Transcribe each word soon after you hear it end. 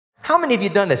How many of you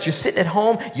done this? You're sitting at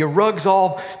home, your rug's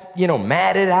all,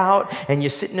 matted out, and you're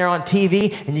sitting there on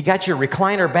TV, and you got your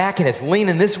recliner back, and it's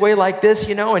leaning this way like this,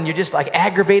 and you're just like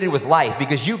aggravated with life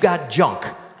because you got junk.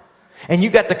 And you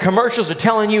got the commercials are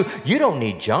telling you, you don't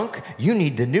need junk, you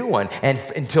need the new one. And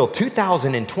until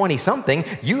 2020 something,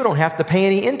 you don't have to pay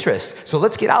any interest. So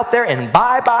let's get out there and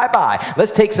buy.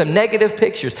 Let's take some negative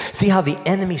pictures. See how the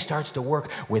enemy starts to work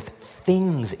with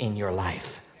things in your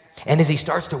life. And as he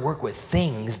starts to work with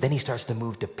things, then he starts to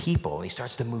move to people. He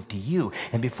starts to move to you.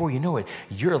 And before you know it,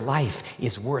 your life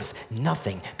is worth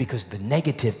nothing because the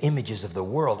negative images of the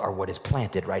world are what is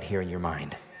planted right here in your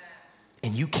mind.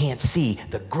 And you can't see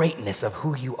the greatness of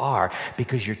who you are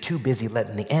because you're too busy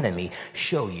letting the enemy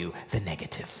show you the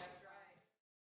negative.